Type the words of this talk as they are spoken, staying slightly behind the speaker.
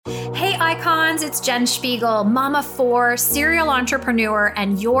Hey icons, it's Jen Spiegel, mama 4, serial entrepreneur,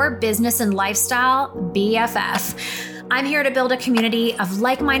 and your business and lifestyle BFF. I'm here to build a community of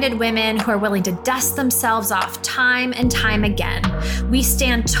like-minded women who are willing to dust themselves off time and time again. We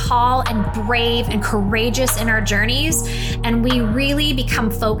stand tall and brave and courageous in our journeys, and we really become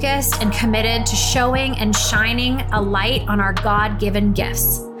focused and committed to showing and shining a light on our God-given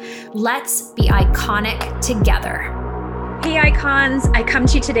gifts. Let's be iconic together. Hey icons, I come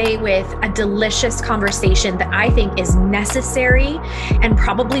to you today with a delicious conversation that I think is necessary and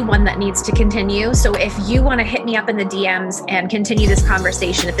probably one that needs to continue. So if you want to hit me up in the DMs and continue this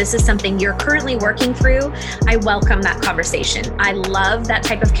conversation, if this is something you're currently working through, I welcome that conversation. I love that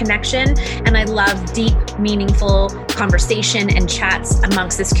type of connection, and I love deep, meaningful conversation and chats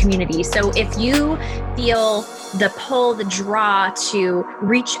amongst this community. So if you feel the pull, the draw to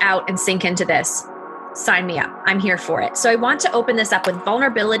reach out and sink into this, sign me up. I'm here for it. So I want to open this up with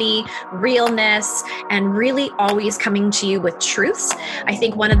vulnerability, realness, and really always coming to you with truths. I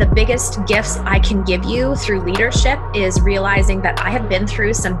think one of the biggest gifts I can give you through leadership is realizing that I have been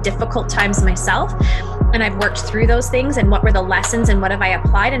through some difficult times myself, and I've worked through those things, and what were the lessons and what have I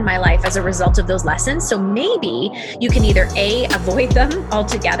applied in my life as a result of those lessons. So maybe you can either A, avoid them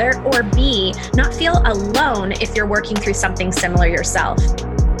altogether, or B, not feel alone if you're working through something similar yourself.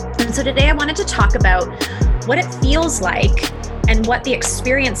 And so today I wanted to talk about what it feels like and what the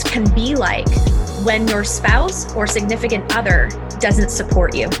experience can be like when your spouse or significant other doesn't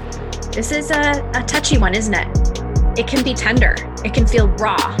support you. This is a touchy one, isn't it? It can be tender. It can feel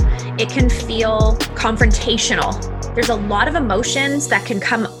raw. It can feel confrontational. There's a lot of emotions that can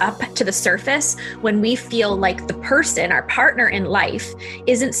come up to the surface when we feel like the person, our partner in life,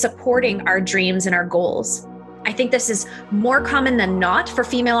 isn't supporting our dreams and our goals. I think this is more common than not for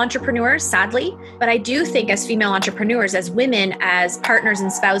female entrepreneurs, sadly. But I do think as female entrepreneurs, as women, as partners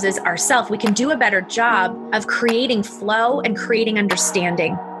and spouses ourselves, we can do a better job of creating flow and creating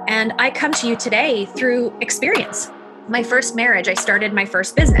understanding. And I come to you today through experience. My first marriage, I started my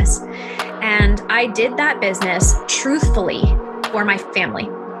first business. And I did that business truthfully for my family.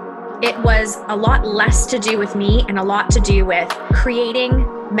 It was a lot less to do with me and a lot to do with creating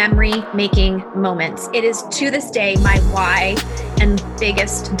memory-making moments. It is to this day my why and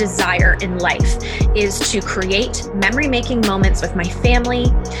biggest desire in life is to create memory-making moments with my family,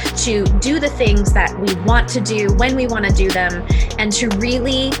 to do the things that we want to do when we want to do them, and to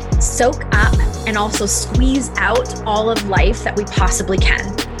really soak up and also squeeze out all of life that we possibly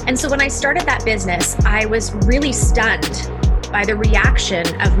can. And so when I started that business, I was really stunned by the reaction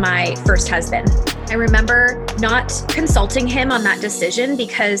of my first husband. I remember not consulting him on that decision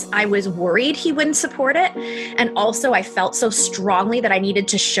because I was worried he wouldn't support it. And also I felt so strongly that I needed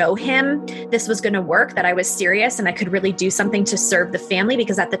to show him this was going to work, that I was serious and I could really do something to serve the family,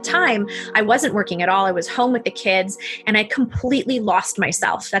 because at the time I wasn't working at all. I was home with the kids and I completely lost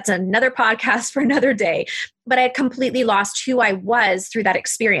myself. That's another podcast for another day. But I had completely lost who I was through that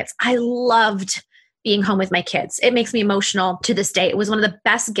experience. I loved being home with my kids. It makes me emotional to this day. It was one of the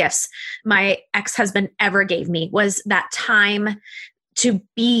best gifts my ex-husband ever gave me, was that time to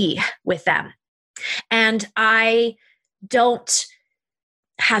be with them. And I don't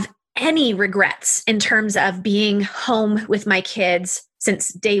have any regrets in terms of being home with my kids since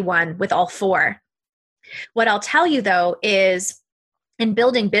day one with all 4. What I'll tell you though is, in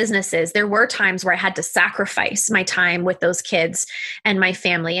building businesses, there were times where I had to sacrifice my time with those kids and my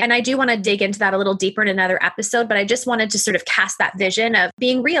family. And I do want to dig into that a little deeper in another episode, but I just wanted to sort of cast that vision of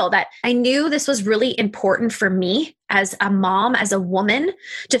being real, that I knew this was really important for me as a mom, as a woman,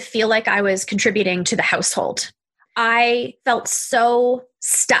 to feel like I was contributing to the household. I felt so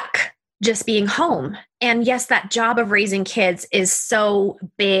stuck just being home. And yes, that job of raising kids is so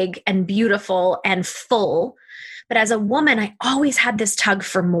big and beautiful and full. But as a woman, I always had this tug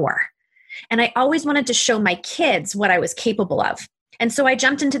for more. And I always wanted to show my kids what I was capable of. And so I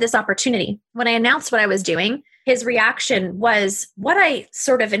jumped into this opportunity. When I announced what I was doing, his reaction was what I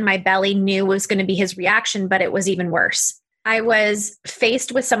sort of in my belly knew was going to be his reaction, but it was even worse. I was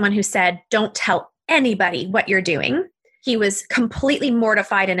faced with someone who said, "Don't tell anybody what you're doing." He was completely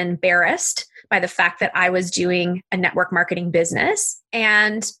mortified and embarrassed by the fact that I was doing a network marketing business.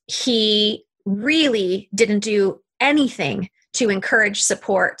 And he really didn't do anything to encourage,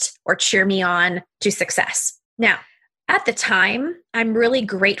 support, or cheer me on to success. Now, at the time, I'm really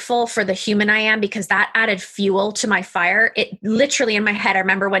grateful for the human I am, because that added fuel to my fire. It literally in my head, I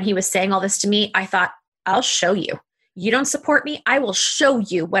remember when he was saying all this to me, I thought, I'll show you. You don't support me, I will show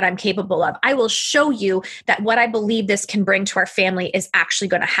you what I'm capable of. I will show you that what I believe this can bring to our family is actually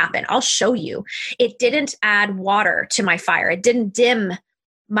going to happen. I'll show you. It didn't add water to my fire. It didn't dim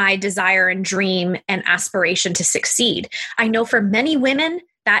my desire and dream and aspiration to succeed. I know for many women,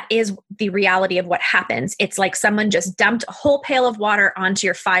 that is the reality of what happens. It's like someone just dumped a whole pail of water onto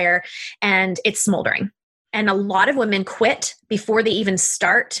your fire and it's smoldering. And a lot of women quit before they even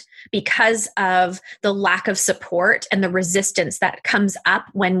start because of the lack of support and the resistance that comes up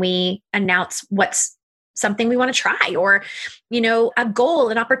when we announce what's something we want to try or, a goal,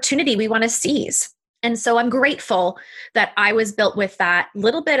 an opportunity we want to seize. And so I'm grateful that I was built with that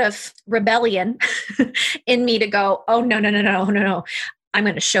little bit of rebellion in me to go, oh, no. I'm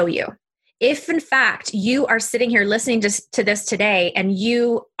going to show you. If in fact you are sitting here listening to this today and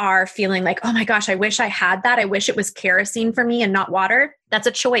you are feeling like, oh my gosh, I wish I had that. I wish it was kerosene for me and not water. That's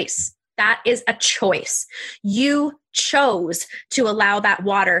a choice. That is a choice. You chose to allow that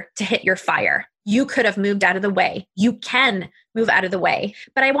water to hit your fire. You could have moved out of the way. You can move out of the way.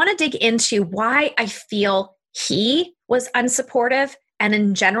 But I want to dig into why I feel he was unsupportive and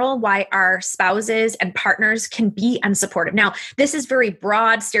in general, why our spouses and partners can be unsupportive. Now, this is very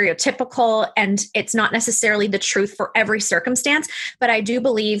broad, stereotypical, and it's not necessarily the truth for every circumstance, but I do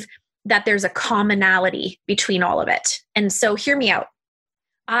believe that there's a commonality between all of it. And so hear me out.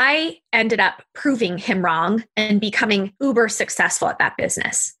 I ended up proving him wrong and becoming uber successful at that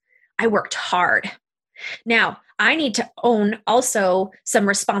business. I worked hard. Now, I need to own also some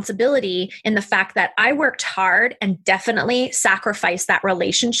responsibility in the fact that I worked hard and definitely sacrificed that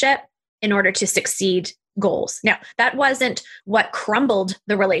relationship in order to succeed goals. Now, that wasn't what crumbled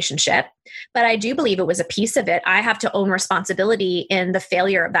the relationship, but I do believe it was a piece of it. I have to own responsibility in the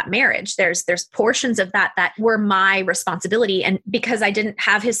failure of that marriage. There's portions of that were my responsibility. And because I didn't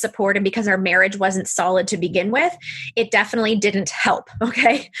have his support and because our marriage wasn't solid to begin with, it definitely didn't help.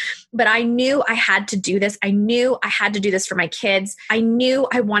 Okay. But I knew I had to do this. I knew I had to do this for my kids. I knew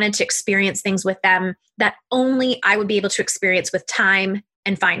I wanted to experience things with them that only I would be able to experience with time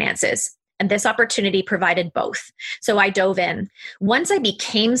and finances. And this opportunity provided both. So I dove in. Once I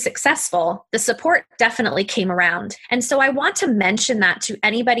became successful, the support definitely came around. And so I want to mention that to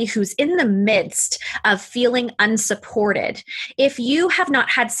anybody who's in the midst of feeling unsupported. If you have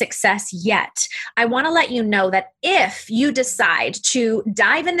not had success yet, I want to let you know that if you decide to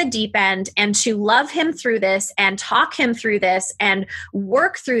dive in the deep end and to love him through this and talk him through this and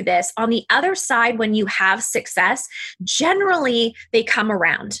work through this, on the other side, when you have success, generally they come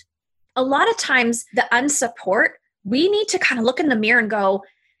around. A lot of times the unsupport, we need to kind of look in the mirror and go,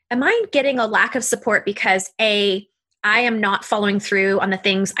 am I getting a lack of support because A, I am not following through on the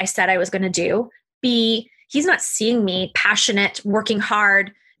things I said I was going to do. B, he's not seeing me passionate, working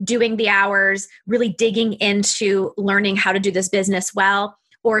hard, doing the hours, really digging into learning how to do this business well.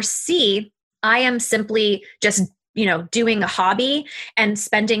 Or C, I am simply just doing a hobby and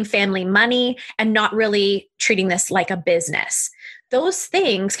spending family money and not really treating this like a business. Those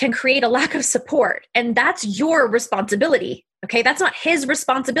things can create a lack of support. And that's your responsibility. Okay. That's not his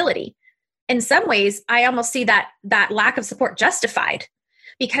responsibility. In some ways, I almost see that lack of support justified,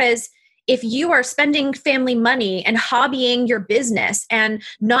 because if you are spending family money and hobbying your business and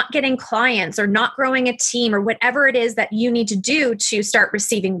not getting clients or not growing a team or whatever it is that you need to do to start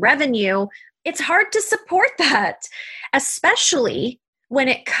receiving revenue, it's hard to support that, especially when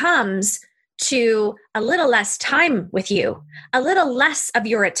it comes to a little less time with you, a little less of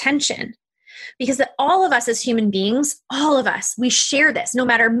your attention. Because all of us as human beings, all of us, we share this, no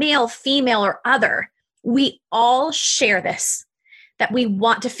matter male, female, or other. We all share this, that we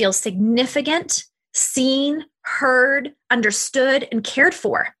want to feel significant, seen, heard, understood, and cared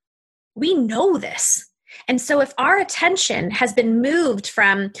for. We know this. And so if our attention has been moved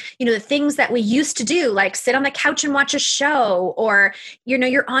from, the things that we used to do, like sit on the couch and watch a show, or,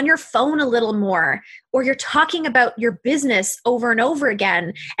 you're on your phone a little more, or you're talking about your business over and over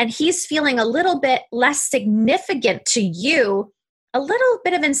again, and he's feeling a little bit less significant to you, a little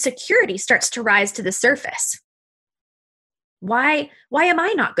bit of insecurity starts to rise to the surface. Why am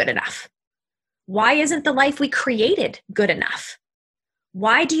I not good enough? Why isn't the life we created good enough?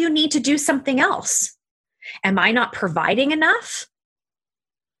 Why do you need to do something else? Am I not providing enough?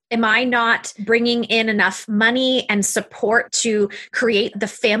 Am I not bringing in enough money and support to create the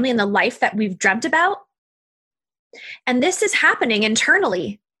family and the life that we've dreamt about? And this is happening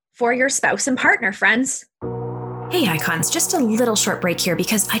internally for your spouse and partner, friends. Hey icons, just a little short break here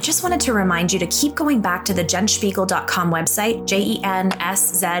because I just wanted to remind you to keep going back to the jenspiegel.com website, JENSZ.com.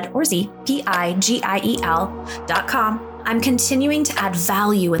 I'm continuing to add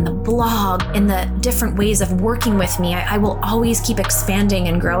value in the blog, in the different ways of working with me. I will always keep expanding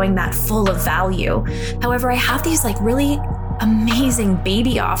and growing that full of value. However, I have these really amazing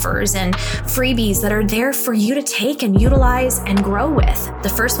baby offers and freebies that are there for you to take and utilize and grow with. The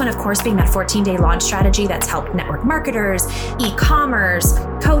first one, of course, being that 14-day launch strategy that's helped network marketers, e-commerce,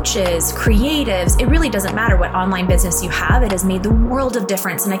 coaches, creatives. It really doesn't matter what online business you have. It has made the world of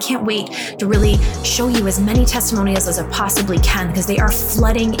difference. And I can't wait to really show you as many testimonials as I possibly can, because they are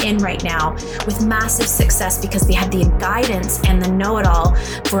flooding in right now with massive success because they had the guidance and the know-it-all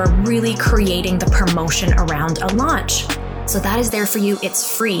for really creating the promotion around a launch. So that is there for you.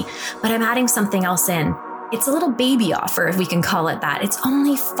 It's free, but I'm adding something else in. It's a little baby offer, if we can call it that. It's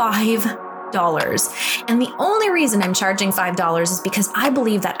only $5. And the only reason I'm charging $5 is because I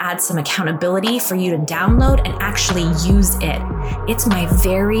believe that adds some accountability for you to download and actually use it. It's my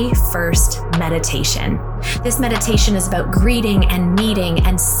very first meditation. This meditation is about greeting and meeting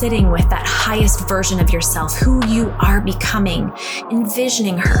and sitting with that highest version of yourself, who you are becoming,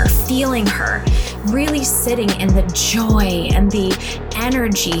 envisioning her, feeling her, really sitting in the joy and the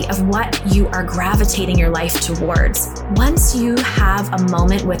energy of what you are gravitating your life towards. Once you have a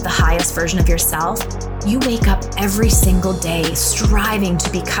moment with the highest version of yourself, you wake up every single day striving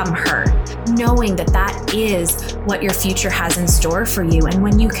to become her, knowing that that is what your future has in store for you. And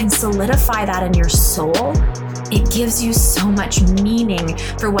when you can solidify that in your soul, it gives you so much meaning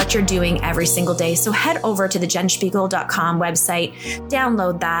for what you're doing every single day. So head over to the jenspiegel.com website,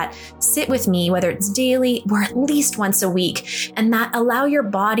 download that, sit with me, whether it's daily or at least once a week, and that allow your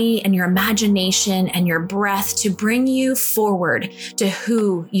body and your imagination and your breath to bring you forward to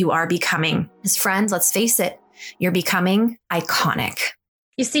who you are becoming. As friends, let's face it, you're becoming iconic.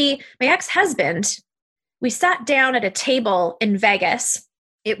 You see, my ex-husband, we sat down at a table in Vegas.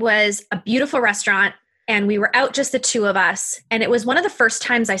 It was a beautiful restaurant. And we were out just the two of us. And it was one of the first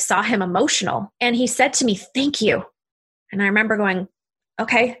times I saw him emotional. And he said to me, "Thank you." And I remember going,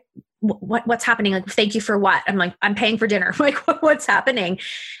 "Okay, what's happening? Like, thank you for what?" I'm like, "I'm paying for dinner." Like, what's happening?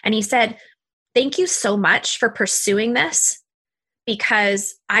 And he said, "Thank you so much for pursuing this,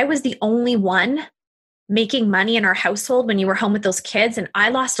 because I was the only one making money in our household when you were home with those kids. And I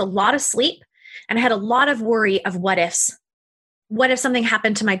lost a lot of sleep and I had a lot of worry of what ifs. What if something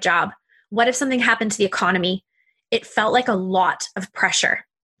happened to my job? What if something happened to the economy?" It felt like a lot of pressure.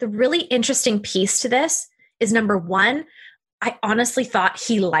 The really interesting piece to this is, number one, I honestly thought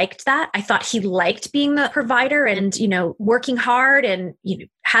he liked that. I thought he liked being the provider and, working hard and,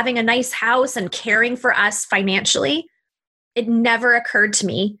 having a nice house and caring for us financially. It never occurred to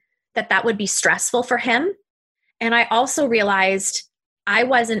me that that would be stressful for him. And I also realized I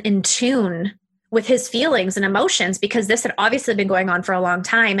wasn't in tune with his feelings and emotions, because this had obviously been going on for a long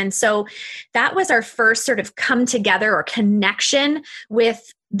time. And so that was our first sort of come together or connection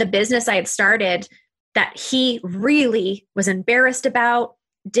with the business I had started, that he really was embarrassed about,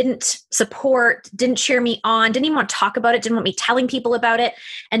 didn't support, didn't cheer me on, didn't even want to talk about it, didn't want me telling people about it.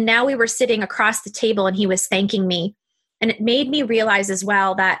 And now we were sitting across the table and he was thanking me. And it made me realize as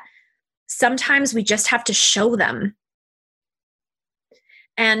well that sometimes we just have to show them.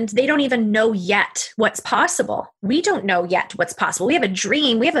 And they don't even know yet what's possible. We don't know yet what's possible. We have a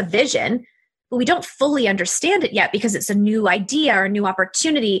dream, we have a vision, but we don't fully understand it yet because it's a new idea or a new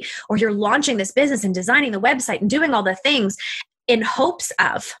opportunity, or you're launching this business and designing the website and doing all the things in hopes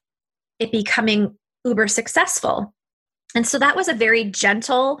of it becoming uber successful. And so that was a very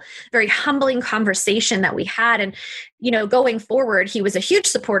gentle, very humbling conversation that we had. And, going forward, he was a huge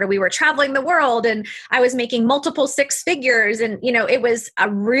supporter. We were traveling the world and I was making multiple six figures. And, it was a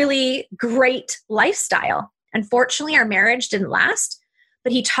really great lifestyle. Unfortunately, our marriage didn't last,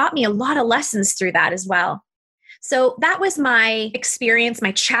 but he taught me a lot of lessons through that as well. So that was my experience,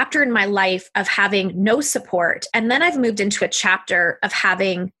 my chapter in my life of having no support. And then I've moved into a chapter of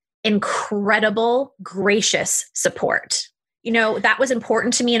having incredible, gracious support. That was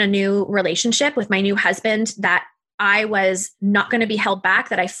important to me in a new relationship with my new husband, that I was not going to be held back,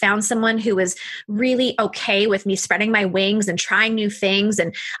 that I found someone who was really okay with me spreading my wings and trying new things.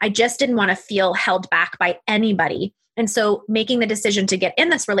 And I just didn't want to feel held back by anybody. And so making the decision to get in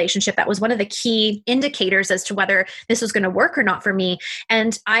this relationship, that was one of the key indicators as to whether this was going to work or not for me.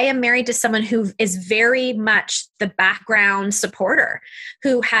 And I am married to someone who is very much the background supporter,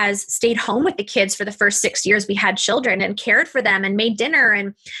 who has stayed home with the kids for the first 6 years we had children and cared for them and made dinner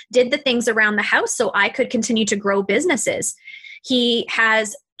and did the things around the house so I could continue to grow businesses. He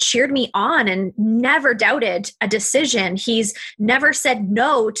has cheered me on and never doubted a decision. He's never said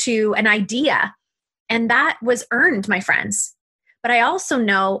no to an idea. And that was earned, my friends. But I also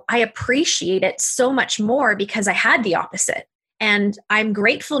know I appreciate it so much more because I had the opposite. And I'm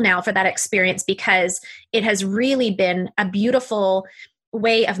grateful now for that experience because it has really been a beautiful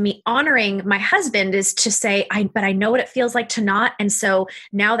way of me honoring my husband is to say, but I know what it feels like to not. And so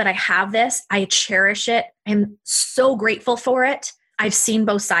now that I have this, I cherish it. I'm so grateful for it. I've seen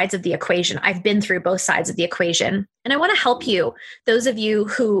both sides of the equation. I've been through both sides of the equation. And I want to help you, those of you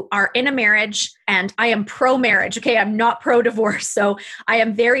who are in a marriage, and I am pro-marriage. Okay, I'm not pro-divorce. So I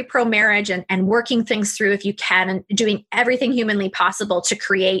am very pro-marriage and working things through if you can, and doing everything humanly possible to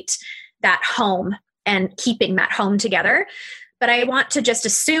create that home and keeping that home together. But I want to just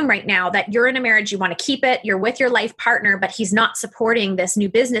assume right now that you're in a marriage, you want to keep it, you're with your life partner, but he's not supporting this new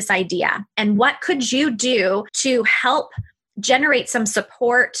business idea. And what could you do to help generate some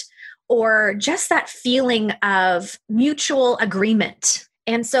support or just that feeling of mutual agreement?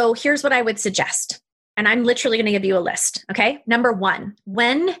 And so here's what I would suggest. And I'm literally going to give you a list. Okay. Number one,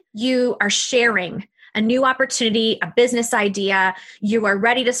 when you are sharing a new opportunity, a business idea, you are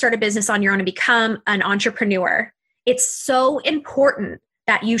ready to start a business on your own and become an entrepreneur, it's so important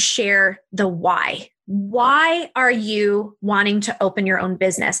that you share the why. Why are you wanting to open your own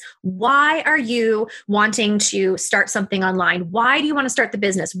business? Why are you wanting to start something online? Why do you want to start the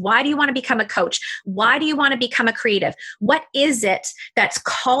business? Why do you want to become a coach? Why do you want to become a creative? What is it that's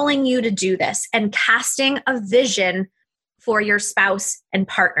calling you to do this? And casting a vision for your spouse and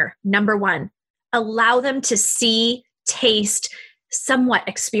partner. Number one, allow them to see, taste, somewhat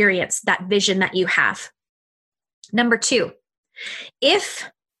experience that vision that you have. Number two, if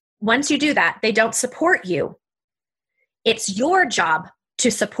once you do that, they don't support you, it's your job to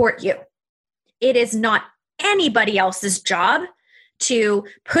support you. It is not anybody else's job to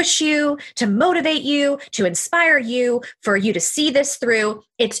push you, to motivate you, to inspire you, for you to see this through.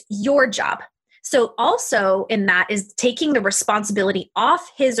 It's your job. So also in that is taking the responsibility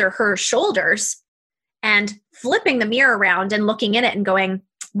off his or her shoulders and flipping the mirror around and looking in it and going,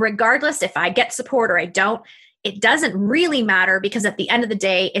 regardless if I get support or I don't, it doesn't really matter, because at the end of the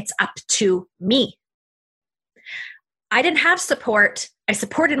day, it's up to me. I didn't have support. I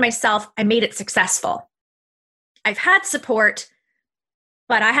supported myself. I made it successful. I've had support,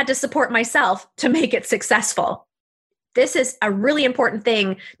 but I had to support myself to make it successful. This is a really important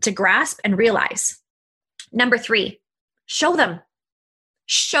thing to grasp and realize. Number three, show them.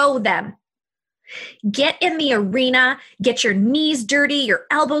 Show them. Get in the arena, get your knees dirty, your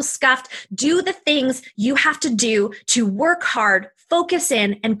elbows scuffed, do the things you have to do to work hard, focus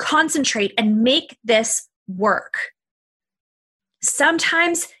in, and concentrate and make this work.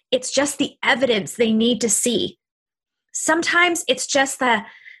 Sometimes it's just the evidence they need to see. Sometimes it's just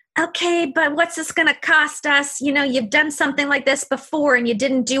okay, but what's this going to cost us? You know, you've done something like this before and you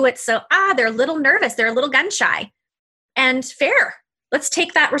didn't do it. So, they're a little nervous. They're a little gun shy. And fair. Let's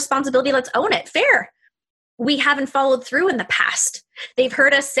take that responsibility. Let's own it. Fair. We haven't followed through in the past. They've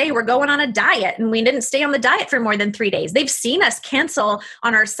heard us say we're going on a diet and we didn't stay on the diet for more than 3 days. They've seen us cancel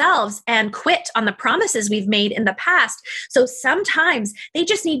on ourselves and quit on the promises we've made in the past. So sometimes they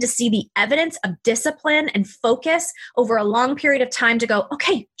just need to see the evidence of discipline and focus over a long period of time to go,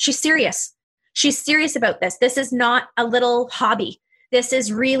 okay, she's serious. She's serious about this. This is not a little hobby. This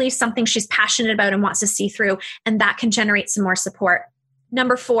is really something she's passionate about and wants to see through. And that can generate some more support.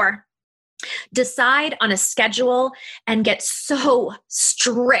 Number four, decide on a schedule and get so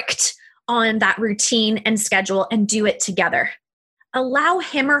strict on that routine and schedule and do it together. Allow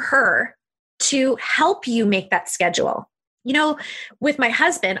him or her to help you make that schedule. You know, with my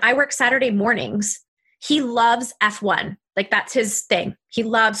husband, I work Saturday mornings. He loves F1. Like that's his thing. He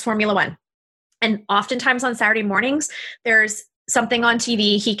loves Formula One. And oftentimes on Saturday mornings, there's something on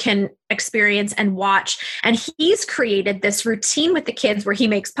TV he can experience and watch. And he's created this routine with the kids where he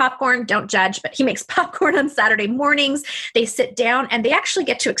makes popcorn, don't judge, but he makes popcorn on Saturday mornings. They sit down and they actually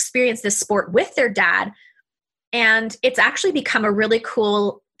get to experience this sport with their dad. And it's actually become a really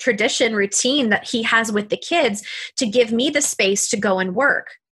cool tradition, routine that he has with the kids to give me the space to go and work.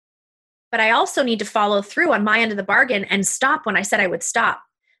 But I also need to follow through on my end of the bargain and stop when I said I would stop.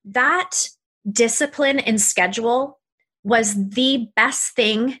 That discipline and schedule was the best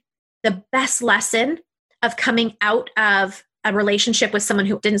thing, the best lesson of coming out of a relationship with someone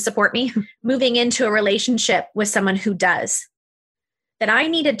who didn't support me, moving into a relationship with someone who does. That I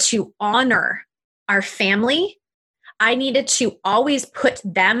needed to honor our family. I needed to always put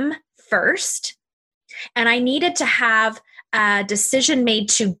them first. And I needed to have a decision made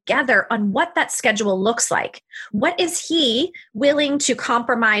together on what that schedule looks like. What is he willing to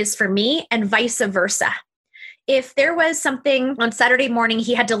compromise for me and vice versa? if there was something on Saturday morning,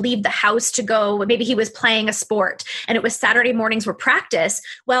 he had to leave the house to go, maybe he was playing a sport and it was Saturday mornings were practice.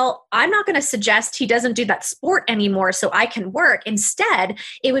 Well, I'm not going to suggest he doesn't do that sport anymore so I can work. Instead,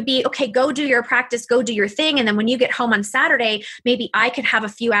 it would be, okay, go do your practice, go do your thing. And then when you get home on Saturday, maybe I could have a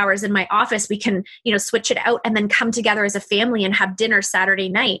few hours in my office. We can, switch it out and then come together as a family and have dinner Saturday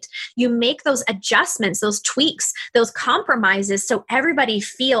night. You make those adjustments, those tweaks, those compromises so everybody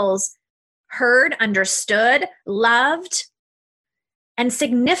feels heard, understood, loved, and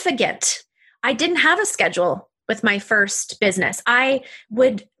significant. I didn't have a schedule with my first business. I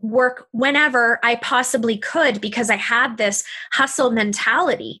would work whenever I possibly could because I had this hustle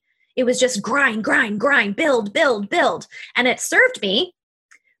mentality. It was just grind, grind, grind, build, build, build. And it served me.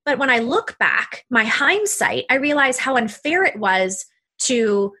 But when I look back, my hindsight, I realize how unfair it was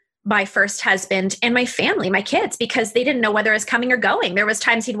to my first husband and my family, my kids, because they didn't know whether I was coming or going. There was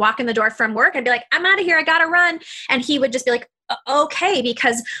times he'd walk in the door from work. I'd be like, I'm out of here. I got to run. And he would just be like, okay,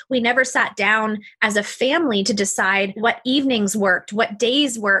 because we never sat down as a family to decide what evenings worked, what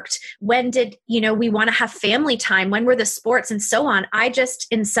days worked, when did, we want to have family time, when were the sports and so on. I just,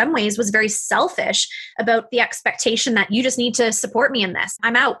 in some ways, was very selfish about the expectation that you just need to support me in this.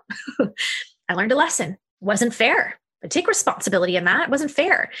 I'm out. I learned a lesson. It wasn't fair. I take responsibility in that. It wasn't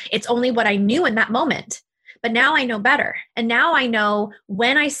fair. It's only what I knew in that moment. But now I know better. And now I know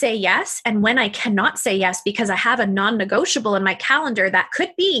when I say yes and when I cannot say yes because I have a non-negotiable in my calendar that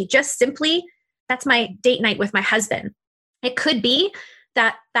could be just simply, that's my date night with my husband. It could be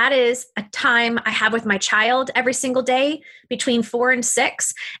that is a time I have with my child every single day between 4 and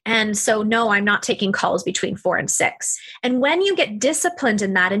 6. And so no, I'm not taking calls between 4 and 6. And when you get disciplined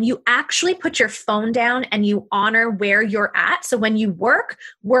in that and you actually put your phone down and you honor where you're at. So when you work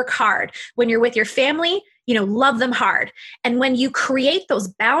hard. When you're with your family, love them hard. And when you create those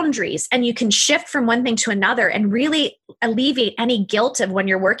boundaries and you can shift from one thing to another and really alleviate any guilt of when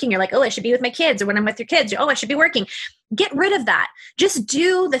you're working, you're like, oh, I should be with my kids. Or when I'm with your kids, oh, I should be working. Get rid of that. Just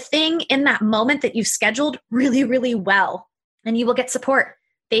do the thing in that moment that you've scheduled really, really well. And you will get support.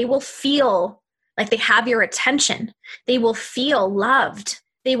 They will feel like they have your attention. They will feel loved.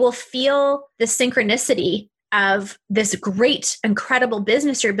 They will feel the synchronicity of this great, incredible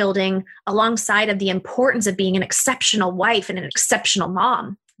business you're building alongside of the importance of being an exceptional wife and an exceptional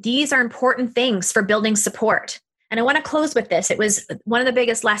mom. These are important things for building support. And I want to close with this. It was one of the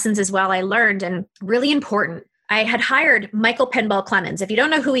biggest lessons as well I learned and really important. I had hired Michael Penball Clemens. If you don't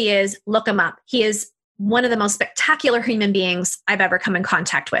know who he is, look him up. He is one of the most spectacular human beings I've ever come in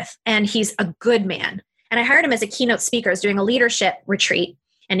contact with. And he's a good man. And I hired him as a keynote speaker. I was doing a leadership retreat.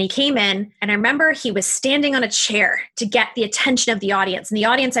 And he came in, and I remember he was standing on a chair to get the attention of the audience. And the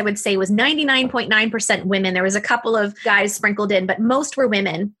audience, I would say, was 99.9% women. There was a couple of guys sprinkled in, but most were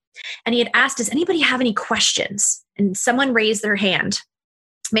women. And he had asked, does anybody have any questions? And someone raised their hand.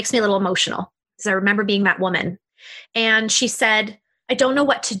 It makes me a little emotional because I remember being that woman. And she said, I don't know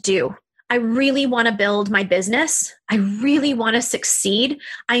what to do. I really want to build my business. I really want to succeed.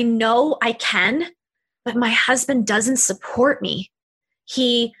 I know I can, but my husband doesn't support me.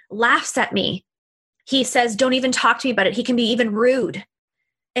 He laughs at me. He says, don't even talk to me about it. He can be even rude.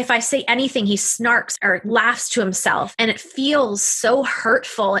 If I say anything, he snarks or laughs to himself. And it feels so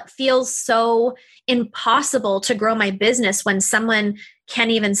hurtful. It feels so impossible to grow my business when someone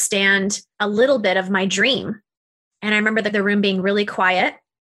can't even stand a little bit of my dream. And I remember the room being really quiet.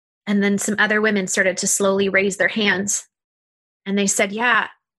 And then some other women started to slowly raise their hands. And they said, yeah,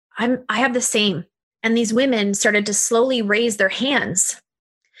 I have the same. And these women started to slowly raise their hands.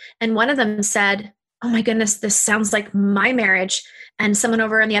 And one of them said, oh my goodness, this sounds like my marriage. And someone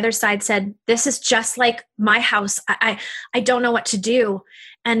over on the other side said, this is just like my house. I don't know what to do.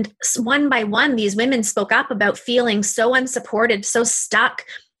 And one by one, these women spoke up about feeling so unsupported, so stuck,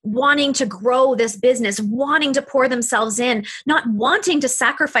 wanting to grow this business, wanting to pour themselves in, not wanting to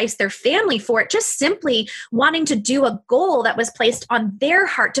sacrifice their family for it, just simply wanting to do a goal that was placed on their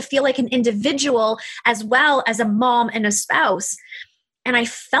heart to feel like an individual as well as a mom and a spouse. And I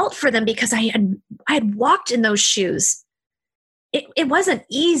felt for them because I had walked in those shoes. It wasn't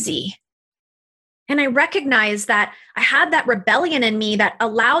easy. And I recognized that I had that rebellion in me that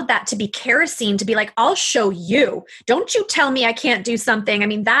allowed that to be kerosene, to be like, I'll show you. Don't you tell me I can't do something. I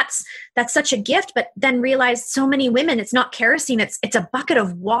mean, that's such a gift, but then realized so many women, it's not kerosene, it's a bucket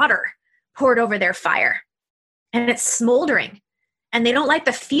of water poured over their fire. And it's smoldering. And they don't like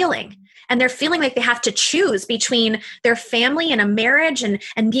the feeling. And they're feeling like they have to choose between their family and a marriage and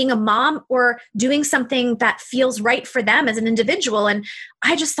being a mom or doing something that feels right for them as an individual. And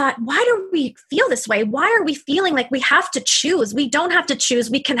I just thought, why do we feel this way? Why are we feeling like we have to choose? We don't have to choose.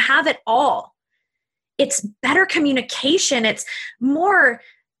 We can have it all. It's better communication. It's more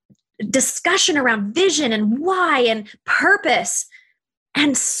discussion around vision and why and purpose,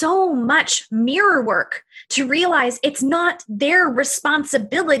 and so much mirror work to realize it's not their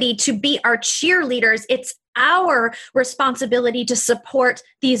responsibility to be our cheerleaders. It's our responsibility to support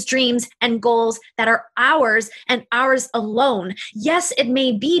these dreams and goals that are ours and ours alone. Yes, it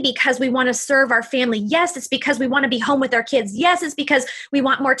may be because we want to serve our family. Yes, it's because we want to be home with our kids. Yes, it's because we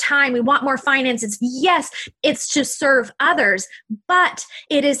want more time. We want more finances. Yes, it's to serve others, but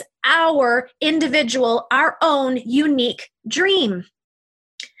it is our individual, our own unique dream.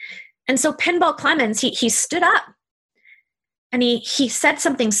 And so Pinball Clemens, he stood up and he said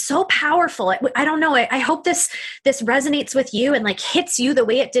something so powerful. I don't know. I hope this resonates with you and like hits you the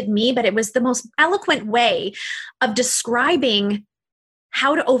way it did me, but it was the most eloquent way of describing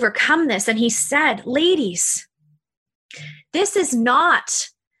how to overcome this. And he said, ladies, this is not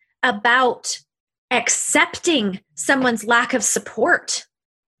about accepting someone's lack of support.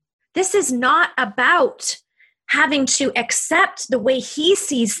 This is not about having to accept the way he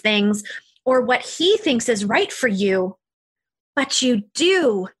sees things or what he thinks is right for you, but you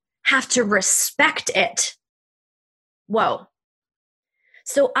do have to respect it. Whoa.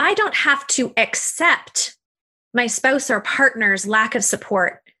 So I don't have to accept my spouse or partner's lack of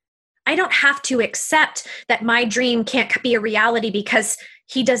support. I don't have to accept that my dream can't be a reality because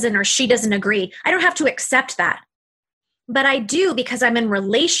he doesn't or she doesn't agree. I don't have to accept that. But I do, because I'm in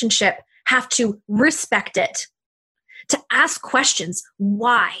relationship, have to respect it. To ask questions.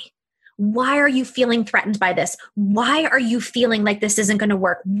 Why? Why are you feeling threatened by this? Why are you feeling like this isn't going to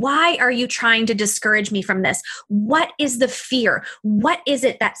work? Why are you trying to discourage me from this? What is the fear? What is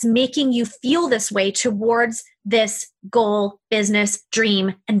it that's making you feel this way towards this goal, business,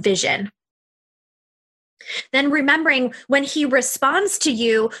 dream, and vision? Then remembering when he responds to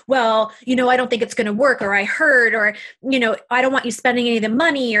you, well, I don't think it's going to work, or I heard, or, I don't want you spending any of the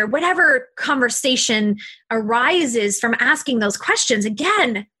money, or whatever conversation arises from asking those questions.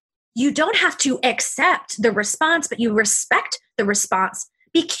 Again, you don't have to accept the response, but you respect the response.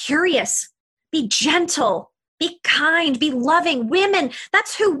 Be curious, be gentle, be kind, be loving. Women,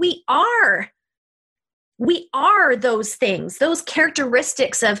 that's who we are. We are those things, those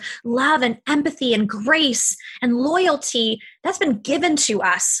characteristics of love and empathy and grace and loyalty that's been given to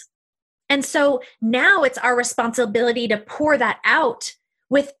us. And so now it's our responsibility to pour that out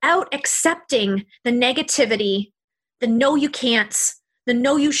without accepting the negativity, the no you can't, the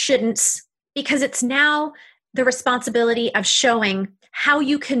no you shouldn't, because it's now the responsibility of showing how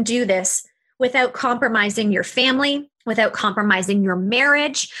you can do this without compromising your family, without compromising your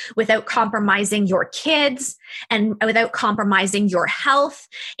marriage, without compromising your kids, and without compromising your health.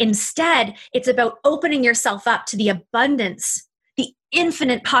 Instead, it's about opening yourself up to the abundance, the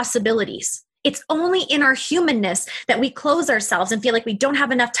infinite possibilities. It's only in our humanness that we close ourselves and feel like we don't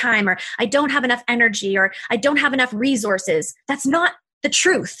have enough time, or I don't have enough energy, or I don't have enough resources. That's not the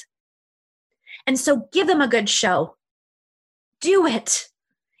truth. And so give them a good show. Do it.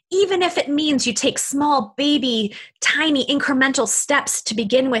 Even if it means you take small, baby, tiny, incremental steps to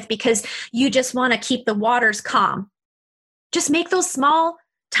begin with because you just want to keep the waters calm. Just make those small,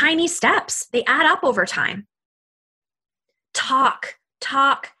 tiny steps. They add up over time. Talk,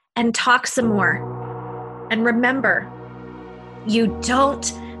 and talk some more. And remember, you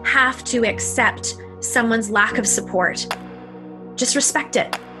don't have to accept someone's lack of support. Just respect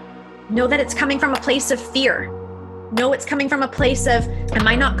it. Know that it's coming from a place of fear. No, it's coming from a place of, am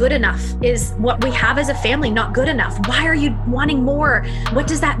I not good enough? Is what we have as a family not good enough? Why are you wanting more? What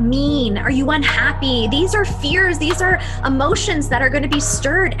does that mean? Are you unhappy? These are fears. These are emotions that are going to be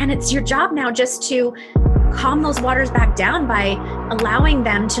stirred. And it's your job now just to calm those waters back down by allowing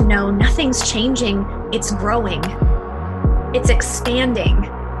them to know nothing's changing. It's growing. It's expanding.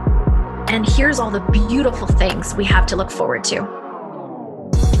 And here's all the beautiful things we have to look forward to.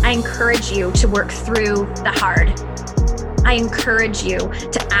 I encourage you to work through the hard. I encourage you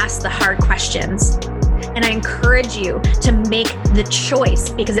to ask the hard questions. And I encourage you to make the choice,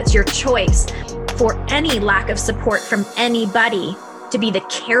 because it's your choice, for any lack of support from anybody to be the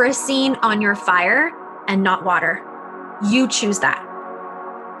kerosene on your fire and not water. You choose that.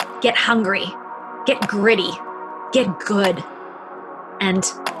 Get hungry, get gritty, get good, and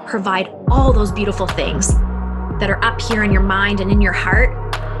provide all those beautiful things that are up here in your mind and in your heart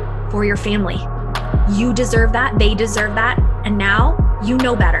for your family. You deserve that. They deserve that. And now you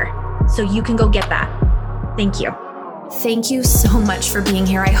know better. So you can go get that. Thank you. Thank you so much for being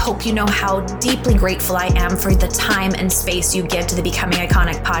here. I hope you know how deeply grateful I am for the time and space you give to the Becoming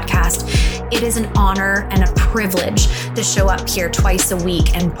Iconic podcast. It is an honor and a privilege to show up here twice a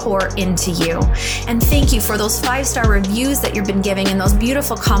week and pour into you. And thank you for those 5-star reviews that you've been giving and those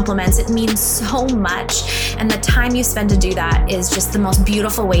beautiful compliments. It means so much. And the time you spend to do that is just the most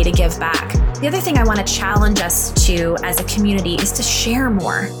beautiful way to give back. The other thing I want to challenge us to as a community is to share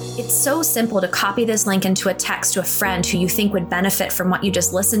more. It's so simple to copy this link into a text to a friend who you think would benefit from what you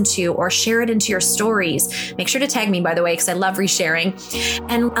just listened to, or share it into your stories. Make sure to tag me, by the way, because I love resharing,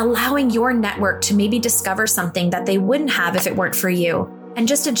 and allowing your network to maybe discover something that they wouldn't have if it weren't for you. And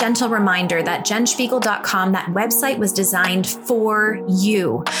just a gentle reminder that jenspiegel.com, that website was designed for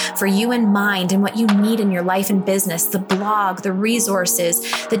you in mind and what you need in your life and business. The blog, the resources,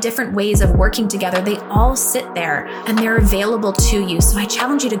 the different ways of working together, they all sit there and they're available to you. So I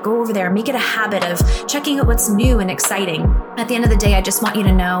challenge you to go over there, make it a habit of checking out what's new and exciting. At the end of the day, I just want you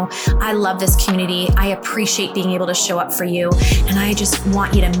to know I love this community. I appreciate being able to show up for you. And I just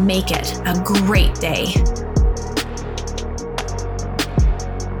want you to make it a great day.